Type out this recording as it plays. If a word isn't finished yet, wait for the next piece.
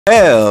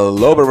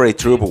Hello Beverly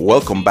Troop,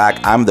 welcome back.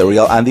 I'm the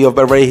real Andy of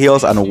Beverly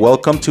Hills and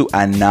welcome to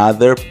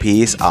another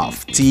piece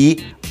of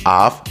tea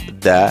of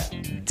the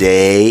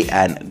day.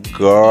 And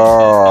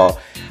girl,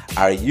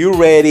 are you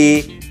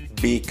ready?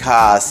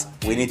 Because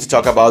we need to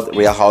talk about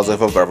Real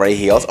Housewives of Beverly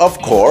Hills, of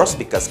course,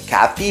 because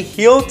Kathy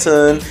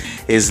Hilton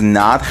is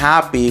not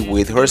happy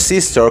with her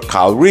sister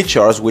Kyle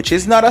Richards, which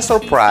is not a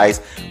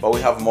surprise, but we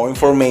have more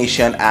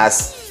information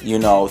as you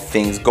know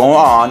things go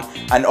on.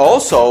 And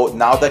also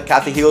now that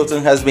Kathy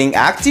Hilton has been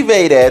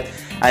activated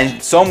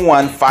and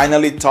someone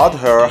finally taught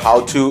her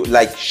how to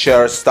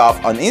share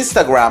stuff on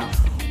Instagram,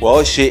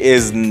 well, she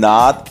is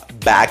not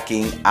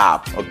backing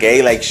up,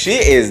 okay? She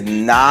is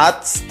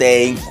not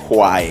staying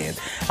quiet,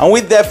 and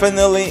we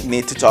definitely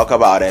need to talk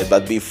about it.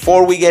 But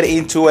before we get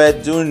into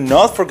it, do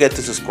not forget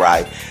to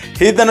subscribe,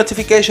 hit the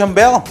notification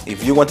bell.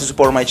 If you want to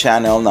support my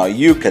channel, now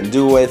you can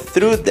do it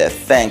through the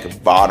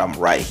thank button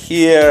right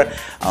here,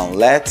 and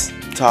let's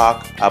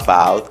talk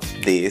about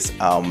this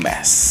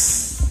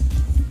mess.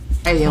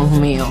 Ay, Dios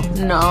mío.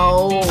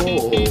 No.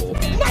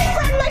 My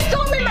friend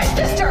told me my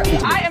sister.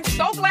 I am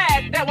so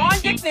glad that Juan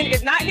Dixon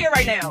is not here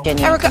right now.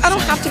 Erika, I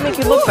don't have to make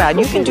you look bad.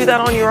 You can do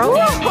that on your own.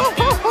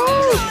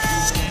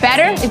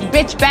 Better? Is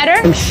bitch better?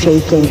 I'm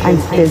shaking. I'm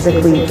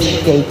physically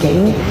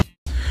shaking.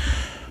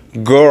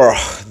 Girl,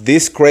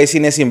 this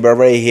craziness in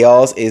Beverly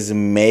Hills is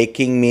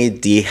making me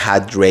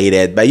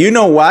dehydrated. But you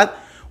know what?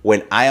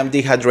 When I am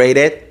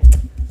dehydrated,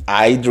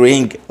 I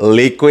drink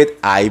liquid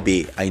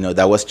IV. I know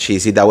that was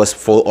cheesy, that was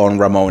full on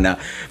Ramona.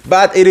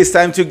 But it is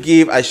time to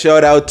give a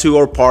shout out to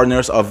our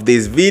partners of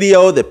this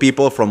video, the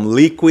people from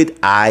Liquid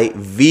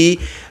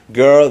IV.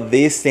 Girl,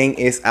 this thing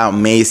is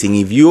amazing.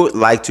 If you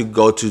like to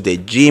go to the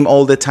gym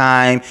all the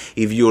time,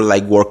 if you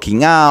like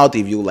working out,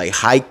 if you like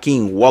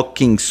hiking,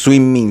 walking,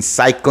 swimming,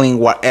 cycling,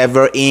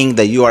 whatever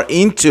that you are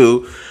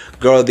into,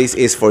 girl, this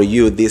is for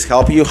you. This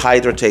helps you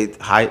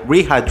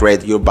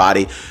rehydrate your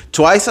body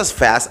twice as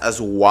fast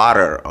as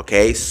water,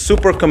 okay?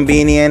 Super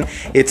convenient.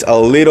 It's a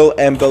little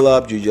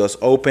envelope. You just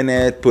open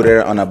it, put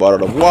it on a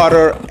bottle of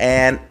water,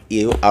 and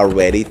you are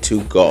ready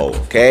to go,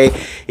 okay?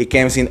 It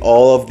comes in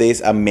all of these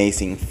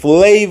amazing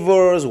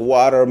flavors: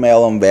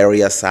 watermelon, berry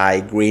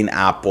acai, green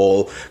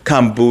apple,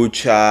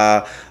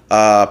 kombucha,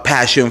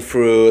 passion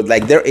fruit.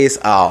 There is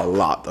a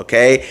lot,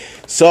 okay?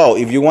 So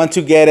if you want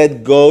to get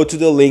it, go to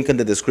the link in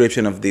the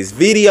description of this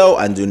video,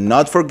 and do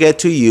not forget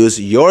to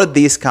use your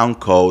discount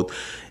code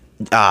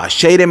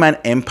Shademan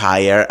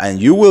Empire,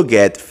 and you will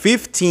get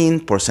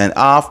 15%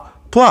 off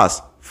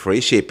plus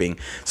free shipping.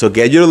 So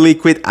get your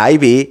Liquid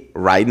IV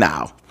right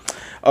now.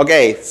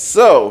 Okay,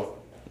 so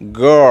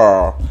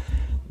girl,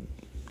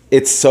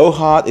 it's so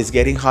hot. It's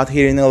getting hot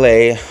here in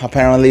LA.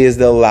 Apparently it's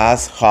the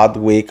last hot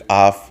week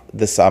of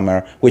the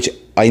summer, which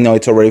I know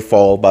it's already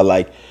fall,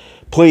 but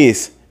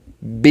please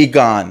be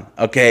gone,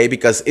 okay?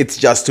 Because it's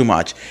just too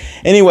much.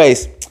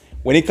 Anyways,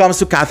 when it comes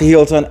to Kathy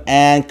Hilton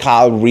and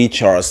Kyle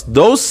Richards,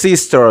 those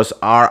sisters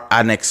are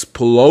an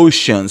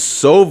explosion,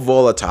 so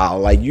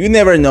volatile. You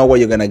never know what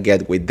you're gonna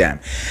get with them,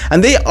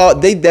 and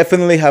they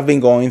definitely have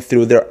been going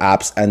through their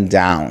ups and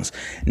downs.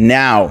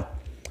 Now,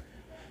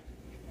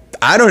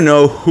 I don't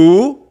know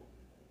who.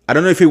 I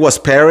don't know if it was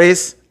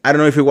Paris. I don't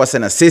know if it was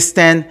an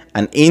assistant,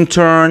 an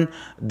intern,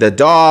 the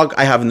dog.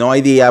 I have no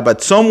idea.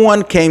 But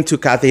someone came to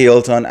Kathy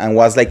Hilton and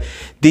was like,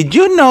 "Did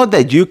you know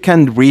that you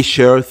can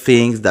reshare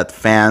things that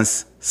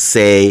fans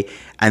say,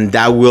 and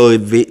that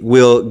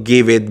will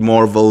give it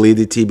more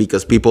validity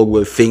because people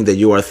will think that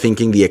you are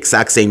thinking the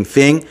exact same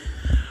thing?"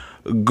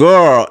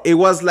 Girl, it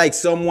was like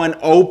someone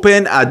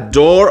opened a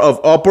door of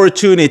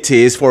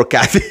opportunities for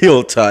Kathy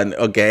Hilton,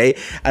 okay?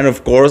 And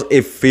of course,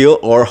 it filled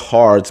our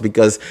hearts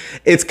because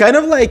it's kind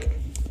of like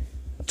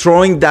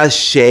throwing that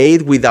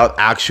shade without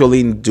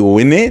actually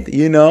doing it,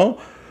 you know?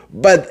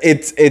 But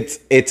it's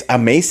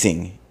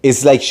amazing.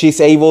 It's like she's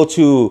able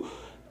to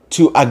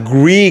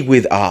agree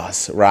with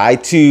us,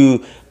 right?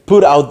 To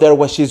put out there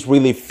what she's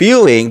really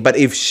feeling. But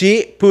if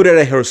she put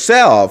it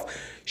herself,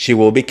 she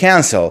will be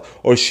canceled,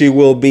 or she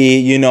will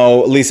be,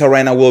 Lisa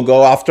Rinna will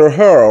go after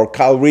her, or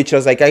Kyle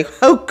Richards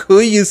how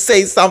could you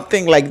say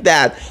something like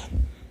that?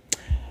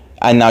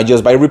 And now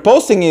just by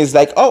reposting is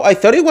oh, I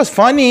thought it was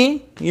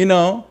funny,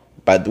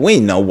 But we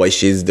know what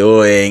she's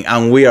doing,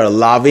 and we are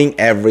loving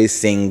every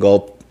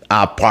single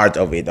part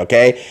of it,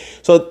 okay?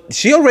 So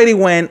she already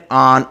went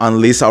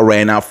on Lisa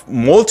Rinna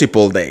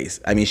multiple days.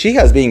 I mean, she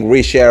has been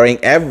resharing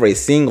every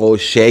single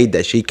shade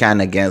that she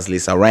can against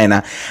Lisa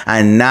Rinna,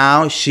 and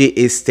now she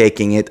is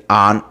taking it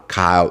on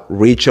Kyle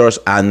Richards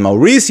and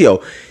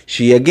Mauricio.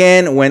 She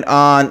again went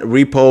on,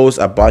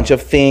 repost a bunch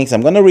of things.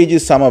 I'm gonna read you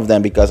some of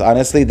them because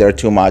honestly they're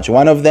too much.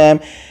 One of them,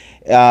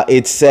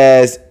 it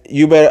says,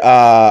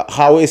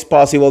 how is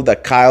possible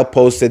that Kyle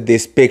posted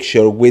this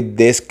picture with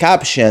this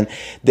caption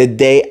the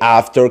day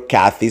after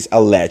Kathy's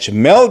alleged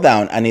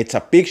meltdown? And it's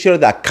a picture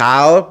that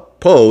Kyle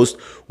posted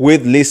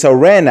with Lisa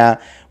Rinna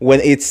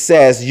when it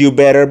says, "You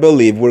better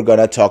believe we're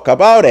gonna talk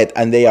about it."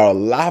 And they are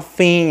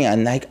laughing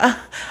and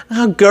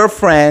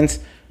girlfriends.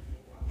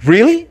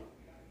 Really?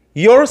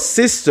 Your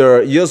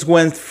sister just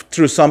went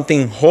through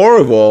something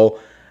horrible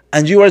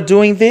and you are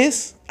doing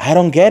this? I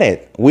don't get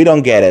it. We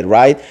don't get it,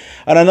 right?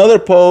 On another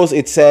post,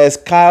 it says,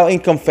 Kyle in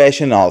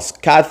confessionals.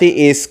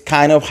 Kathy is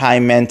kind of high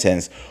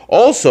maintenance.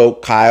 Also,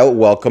 Kyle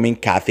welcoming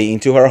Kathy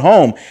into her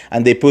home.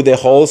 And they put the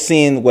whole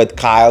scene with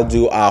Kyle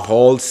do a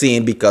whole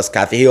scene because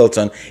Kathy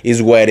Hilton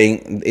is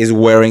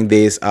wearing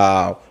these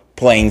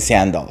plain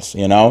sandals,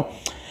 you know?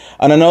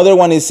 On another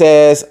one, it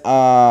says,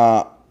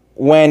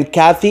 when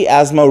Kathy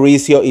asked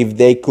Mauricio if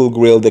they could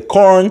grill the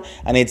corn,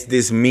 and it's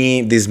this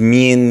mean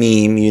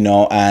meme, you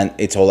know, and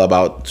it's all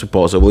about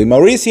supposedly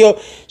Mauricio.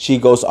 She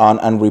goes on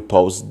and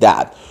reposts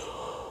that.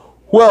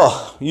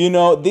 Well, you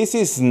know, this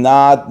is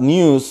not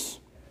news.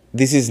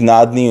 This is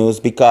not news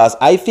because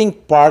I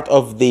think part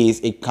of this,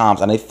 it comes,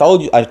 and I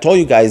told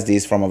you guys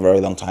this from a very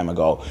long time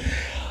ago.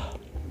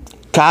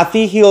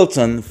 Kathy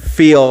Hilton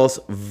feels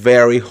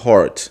very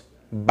hurt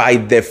by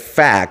the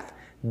fact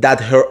that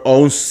her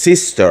own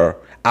sister,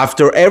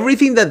 after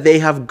everything that they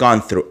have gone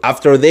through,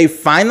 after they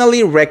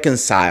finally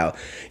reconcile,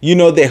 you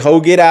know, they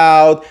hug it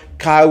out.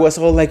 Kyle was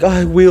all like,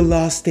 oh, we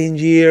lost 10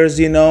 years,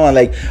 you know, and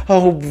like,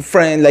 oh,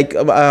 friend, like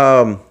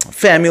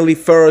family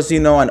first, you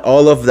know, and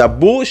all of that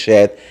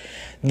bullshit.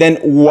 Then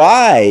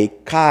why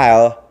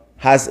Kyle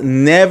has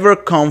never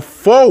come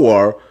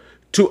forward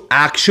to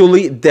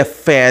actually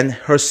defend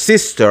her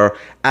sister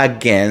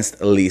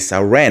against Lisa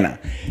Rinna.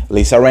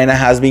 Lisa Rinna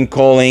has been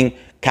calling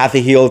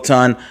Kathy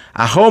Hilton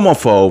a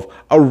homophobe,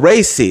 a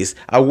racist,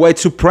 a white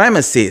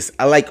supremacist,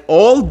 like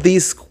all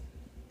these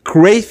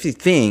crazy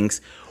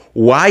things.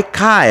 Why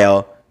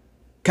Kyle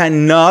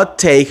cannot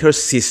take her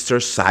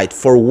sister's side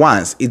for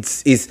once?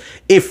 It's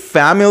if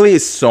family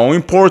is so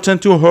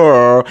important to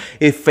her,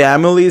 if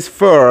family is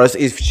first,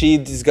 if she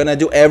is gonna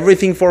do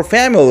everything for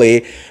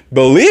family,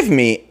 believe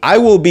me, I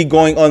will be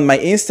going on my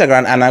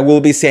Instagram and I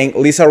will be saying,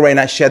 Lisa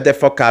Rinna, shut the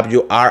fuck up.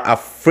 You are a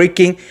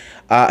freaking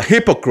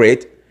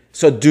hypocrite.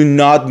 So do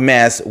not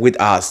mess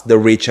with us, the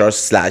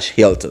Richards /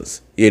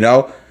 Hiltons, you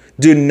know?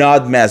 Do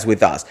not mess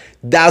with us.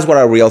 That's what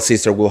a real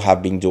sister will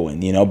have been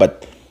doing, you know?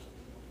 But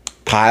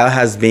Kyle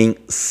has been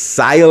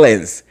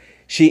silenced.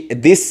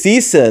 This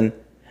season,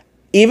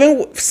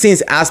 even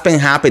since Aspen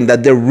happened,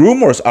 that the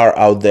rumors are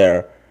out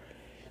there,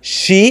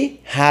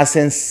 she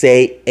hasn't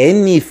said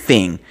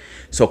anything.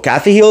 So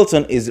Kathy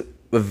Hilton is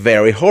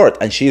very hurt,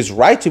 and she is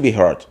right to be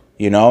hurt,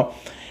 you know?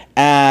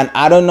 And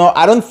I don't know,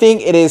 I don't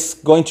think it is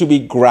going to be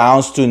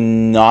grounds to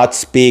not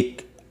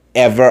speak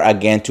ever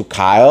again to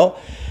Kyle.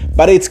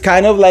 But it's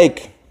kind of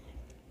like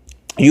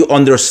you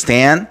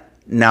understand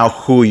now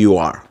who you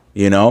are,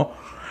 you know?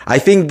 I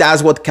think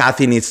that's what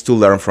Kathy needs to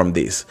learn from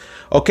this.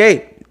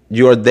 Okay,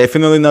 you're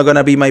definitely not going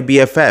to be my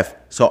BFF.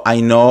 So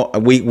I know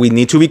we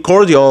need to be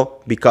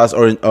cordial because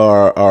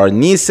our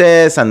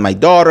nieces and my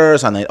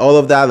daughters and all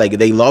of that, like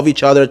they love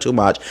each other too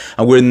much.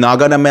 And we're not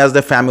going to mess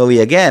the family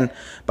again.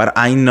 But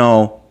I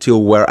know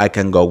till where I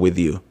can go with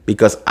you.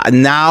 Because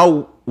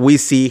now we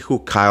see who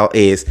Kyle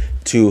is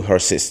to her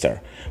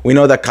sister. We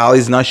know that Kyle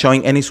is not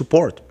showing any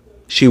support.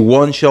 She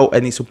won't show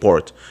any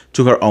support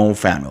to her own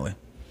family.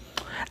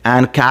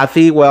 And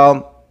Kathy,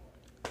 well,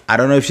 I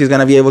don't know if she's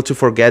going to be able to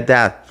forget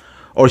that.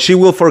 Or she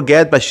will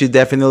forget, but she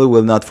definitely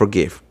will not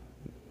forgive.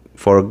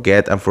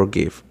 Forget and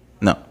forgive.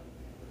 No.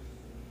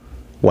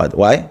 What?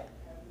 Why?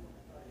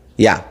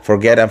 Yeah,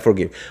 forget and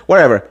forgive.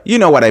 Whatever. You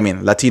know what I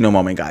mean. Latino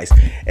moment, guys.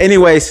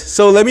 Anyways,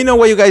 so let me know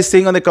what you guys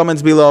think on the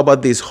comments below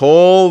about this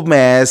whole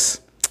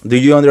mess. Do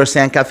you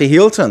understand Kathy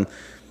Hilton?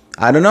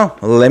 I don't know.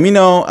 Let me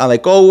know. And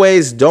like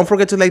always, don't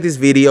forget to like this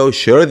video,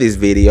 share this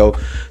video,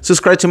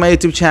 subscribe to my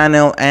YouTube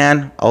channel,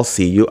 and I'll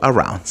see you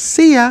around.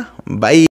 See ya. Bye.